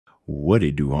What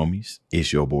it do, homies?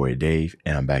 It's your boy Dave,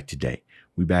 and I'm back today.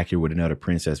 We back here with another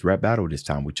princess rap battle. This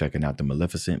time we're checking out the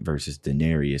Maleficent versus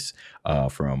Daenerys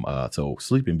from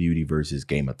Sleeping Beauty versus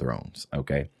Game of Thrones.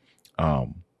 Okay,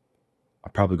 I'm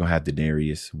probably gonna have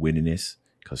Daenerys winning this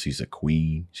because she's a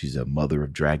queen, she's a mother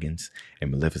of dragons,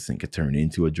 and Maleficent could turn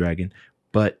into a dragon.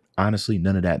 But honestly,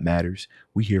 none of that matters.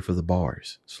 We here for the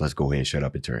bars, so let's go ahead, shut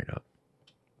up, and turn it up.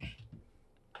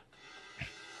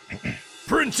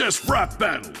 Princess rap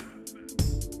battle.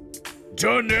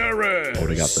 Daenerys. Oh,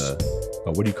 they got the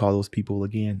what do you call those people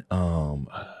again?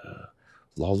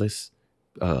 Lawless.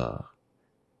 Didn't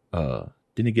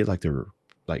they get like their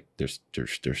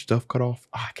stuff cut off?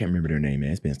 Oh, I can't remember their name, man.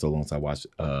 It's been so long since I watched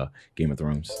Game of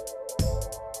Thrones.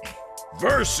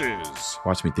 Versus.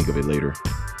 Watch me think of it later.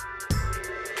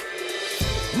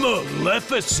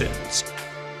 Maleficent.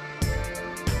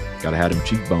 Gotta have them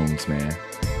cheekbones, man.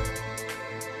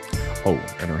 Oh,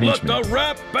 and her henchman. Let the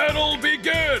rap battle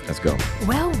begin! Let's go.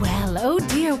 Well, oh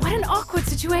dear, what an awkward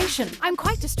situation. I'm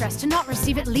quite distressed to not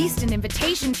receive at least an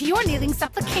invitation to your kneeling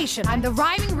supplication. I'm the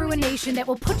rhyming ruination that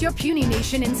will put your puny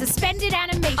nation in suspended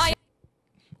animation.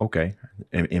 Okay,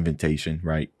 an invitation,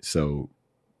 right? So,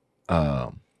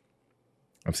 I'm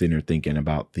sitting there thinking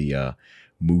about the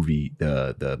movie,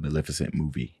 the Maleficent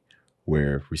movie,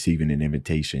 where receiving an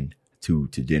invitation to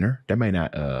dinner, that may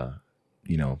not,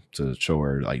 you know, to show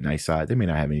her like nice side. They may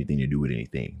not have anything to do with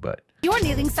anything, but your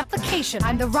kneeling supplication.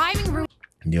 I'm the rhyming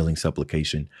kneeling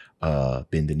supplication.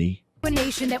 Bend the knee.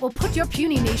 Nation that will put your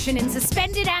puny nation in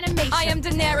suspended animation. I am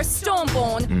Daenerys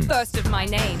Stormborn, first of my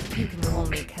name. You can call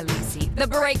me Khaleesi, the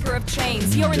breaker of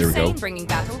chains. You're insane bringing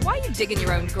battle. Why are you digging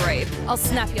your own grave? I'll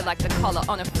snap you like the collar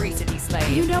on a free city slave.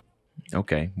 You know.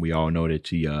 Okay, we all know that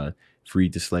she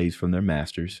freed the slaves from their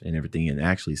masters and everything. And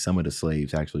actually, some of the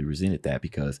slaves actually resented that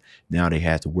because now they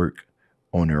had to work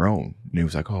on their own. And it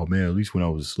was like, oh, man, at least when I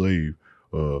was a slave,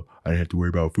 I didn't have to worry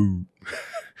about food.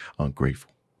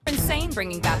 Ungrateful. Insane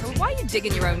bringing battle. Why are you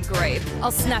digging your own grave?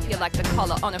 I'll snap you like the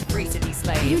collar on a free city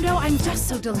slave. You know, I'm just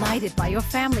so delighted by your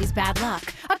family's bad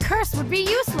luck. A curse would be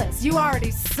useless. You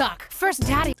already suck. First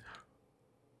daddy.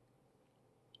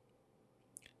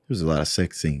 There's a lot of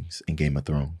sex scenes in Game of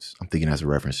Thrones. I'm thinking that's a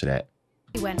reference to that.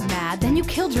 You went mad, then you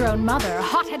killed your own mother. A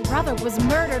hothead brother was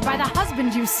murdered by the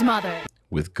husband you smothered.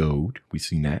 With gold, we've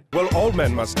seen that. Well, all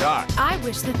men must die. I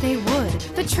wish that they would.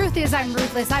 The truth is I'm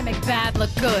ruthless, I make bad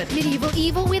look good. Medieval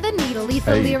evil with a needle,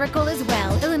 lethal lyrical as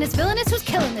well. Villainous villainous who's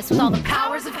killing this with all the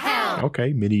powers of hell.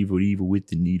 Okay, medieval evil with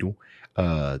the needle.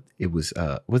 It was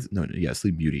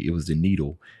Sleeping Beauty. It was the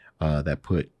needle that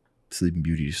put Sleeping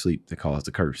Beauty to sleep that caused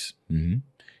the curse.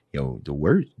 Yo,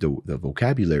 the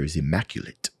vocabulary is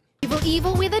immaculate.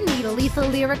 Evil with a needle, lethal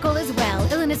lyrical as well.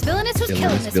 Villainous villainous who's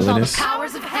killing this with all the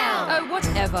powers of hell. Oh,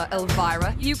 whatever,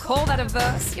 Elvira. You call that a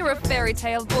verse? You're a fairy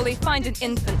tale bully. Find an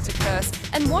infant to curse.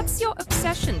 And what's your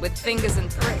obsession with fingers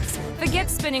and pricks? Forget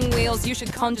spinning wheels. You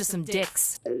should conjure some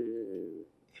dicks.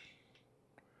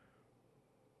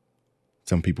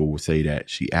 Some people would say that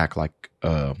she act like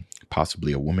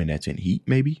possibly a woman that's in heat,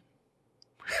 maybe.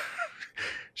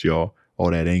 She all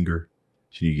that anger.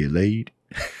 She need to get laid.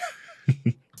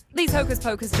 These hocus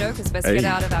pocus jokers best get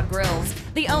out of our grills.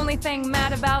 The only thing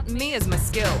mad about me is my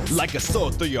skills. Like a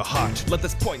sword through your heart, let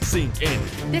this point sink in.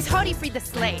 This hardie freed the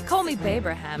slave. Call me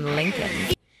Abraham Lincoln.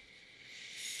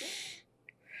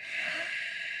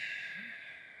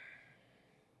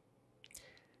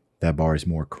 That bar is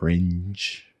more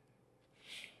cringe.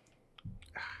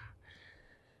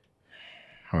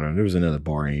 Hold on, there was another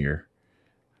bar in here.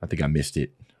 I think I missed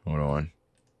it. Hold on.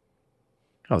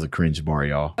 That was a cringe bar,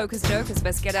 y'all. Hocus jokers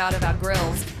best get out of our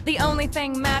grills. The only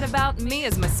thing mad about me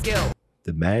is my skill.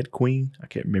 The Mad Queen? I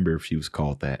can't remember if she was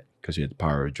called that because she had the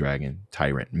power of a dragon.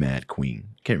 Tyrant, Mad Queen.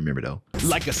 Can't remember though.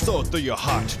 Like a sword through your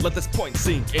heart, let this point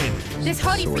sink in. This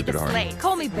hardie freed the slave.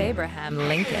 Call me Abraham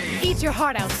Lincoln. Eat your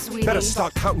heart out, sweetie. Better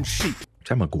start counting sheep. Is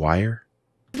that McGuire?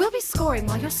 We'll be scoring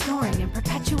while you're snoring in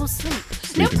perpetual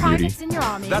sleep. No privates in your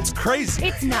army. That's crazy.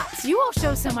 It's nuts. You all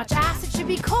show so much ass, it should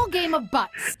be cold game of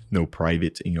butts. No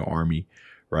privates in your army,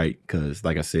 right? Because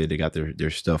like I said, they got their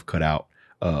stuff cut out.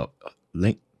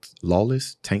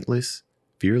 Lawless, tankless,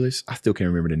 fearless. I still can't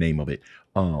remember the name of it.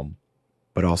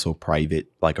 But also private,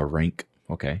 like a rank.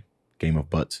 Okay. Game of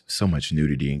butts. So much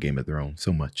nudity in Game of Thrones.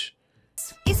 So much.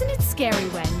 Isn't it scary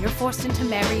when you're forced into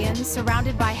Marion,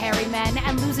 surrounded by hairy men,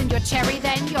 and losing your cherry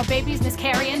then? Your baby's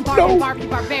miscarrying, Barbie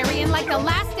barbarian, like the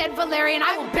last dead Valerian,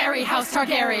 I will bury House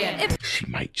Targaryen. She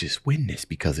might just win this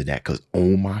because of that, because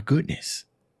oh my goodness.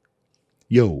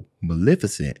 Yo,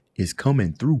 Maleficent is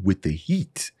coming through with the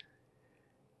heat.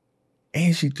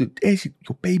 And your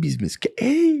baby's miscarrying.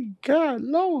 Hey. God,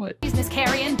 Lord. Business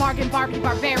carrying, bargain, Barbie,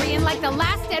 barbarian, like the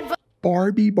last dead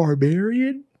Barbie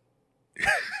barbarian?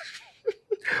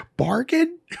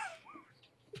 Bargain?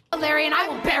 Valerian, I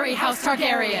will bury House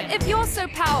Targaryen. If you're so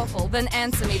powerful, then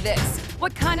answer me this.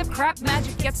 What kind of crap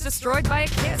magic gets destroyed by a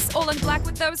kiss? All in black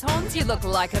with those horns, you look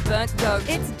like a burnt goat.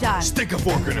 It's done. Stick a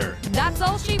fork in her. That's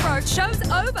all she wrote. Show's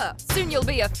over. Soon you'll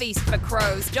be a feast for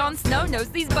crows. Jon Snow knows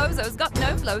these bozos got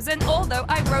no flows, and although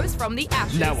I rose from the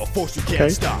ashes, Now a force you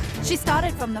can't stop. She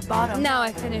started from the bottom. now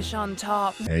I finish on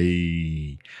top.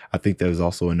 Hey, I think there was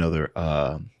also another,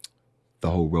 the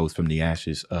whole rose from the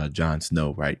ashes, Jon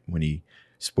Snow, right? When he,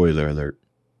 spoiler alert.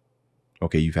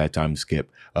 Okay, you've had time to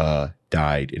skip,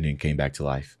 died and then came back to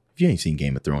life. If you ain't seen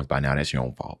Game of Thrones by now, that's your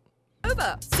own fault.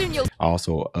 Over. Soon you'll. I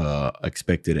also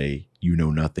expected a you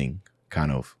know nothing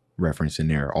kind of reference in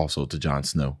there also to Jon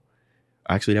Snow.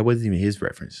 Actually, that wasn't even his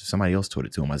reference. Somebody else told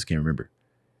it to him. I just can't remember.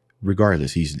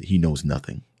 Regardless, he knows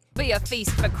nothing. Be a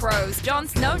feast for crows. Jon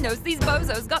Snow knows these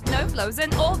bozos got no flows,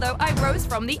 and although I rose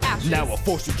from the ashes, Now a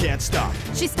force you can't stop.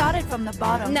 She started from the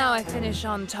bottom. now I finish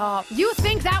on top. You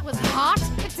think that was hot?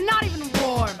 It's not even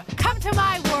warm. Come to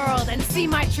my world and see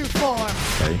my true form.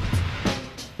 Okay.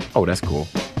 Oh, that's cool.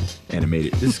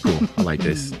 Animated. This is cool. I like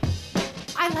this.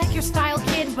 I like your style,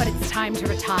 kid, but it's time to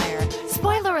retire.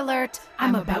 Spoiler alert,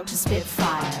 I'm about to spit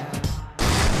fire.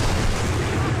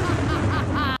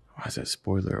 Why is that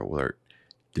spoiler alert?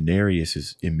 Daenerys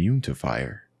is immune to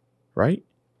fire, right?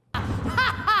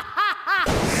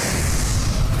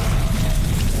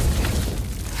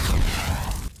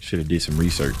 Should have did some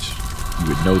research. You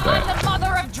would know I'm that. the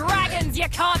mother of dragons, you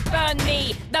can't burn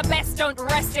me. The best don't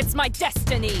rest, it's my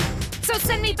destiny. So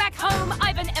send me back home,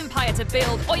 I've an empire to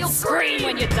build, or you'll scream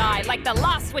when you die, like the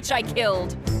last witch I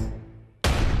killed.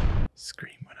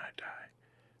 Scream when I die.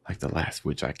 Like the last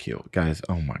witch I killed. Guys,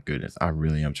 oh my goodness. I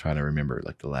really am trying to remember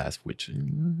like the last witch.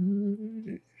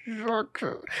 All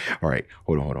right,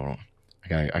 hold on.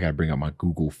 I gotta bring up my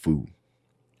Google foo.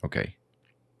 Okay.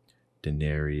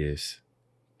 Daenerys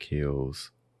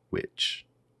kills witch.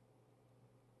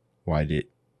 Why did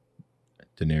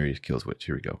Daenerys kills witch?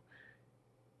 Here we go.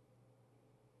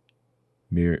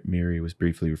 Miri was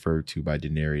briefly referred to by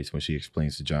Daenerys when she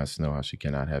explains to Jon Snow how she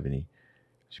cannot have any.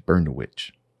 She burned the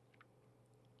witch.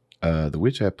 The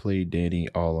witch had played Dany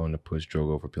all on to push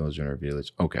Drogo for pillaging her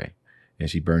village. Okay. And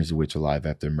she burns the witch alive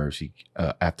after Mercy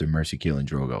killing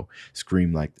Drogo.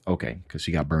 Scream like, okay, because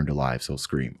she got burned alive, so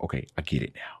scream. Okay, I get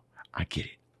it now. I get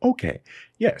it. Okay.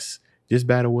 Yes. This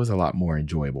battle was a lot more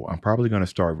enjoyable. I'm probably going to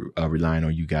start relying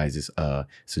on you guys'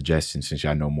 suggestions since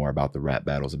y'all know more about the rap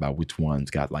battles, about which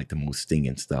ones got like the most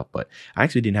stinging stuff. But I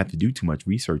actually didn't have to do too much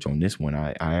research on this one.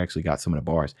 I actually got some of the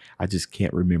bars. I just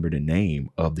can't remember the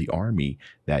name of the army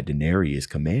that Daenerys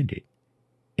commanded.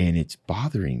 And it's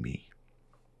bothering me.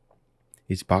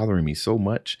 It's bothering me so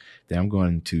much that I'm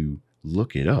going to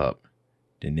look it up.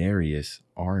 Daenerys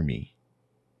army.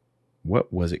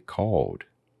 What was it called?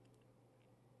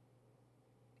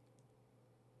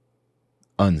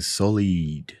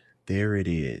 Unsullied. There it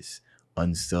is.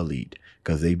 Unsullied.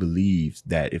 Because they believed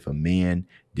that if a man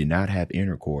did not have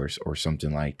intercourse or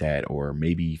something like that, or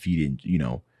maybe if he didn't, you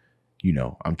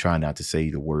know, I'm trying not to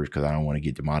say the words because I don't want to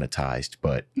get demonetized,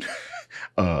 but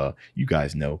you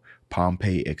guys know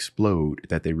Pompeii explode,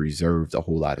 that they reserved a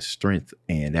whole lot of strength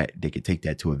and that they could take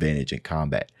that to advantage in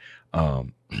combat.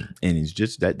 And it's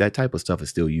just that type of stuff is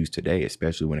still used today,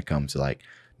 especially when it comes to like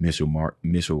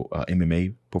missile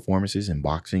MMA performances and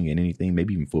boxing and anything,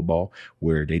 maybe even football,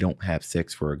 where they don't have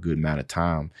sex for a good amount of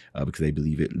time because they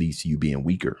believe it leads to you being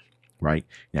weaker. Right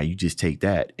now, you just take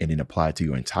that and then apply it to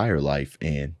your entire life,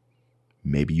 and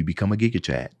maybe you become a Giga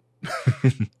Chad.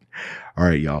 All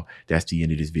right, y'all. That's the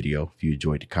end of this video. If you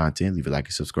enjoyed the content, leave a like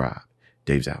and subscribe.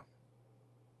 Dave's out.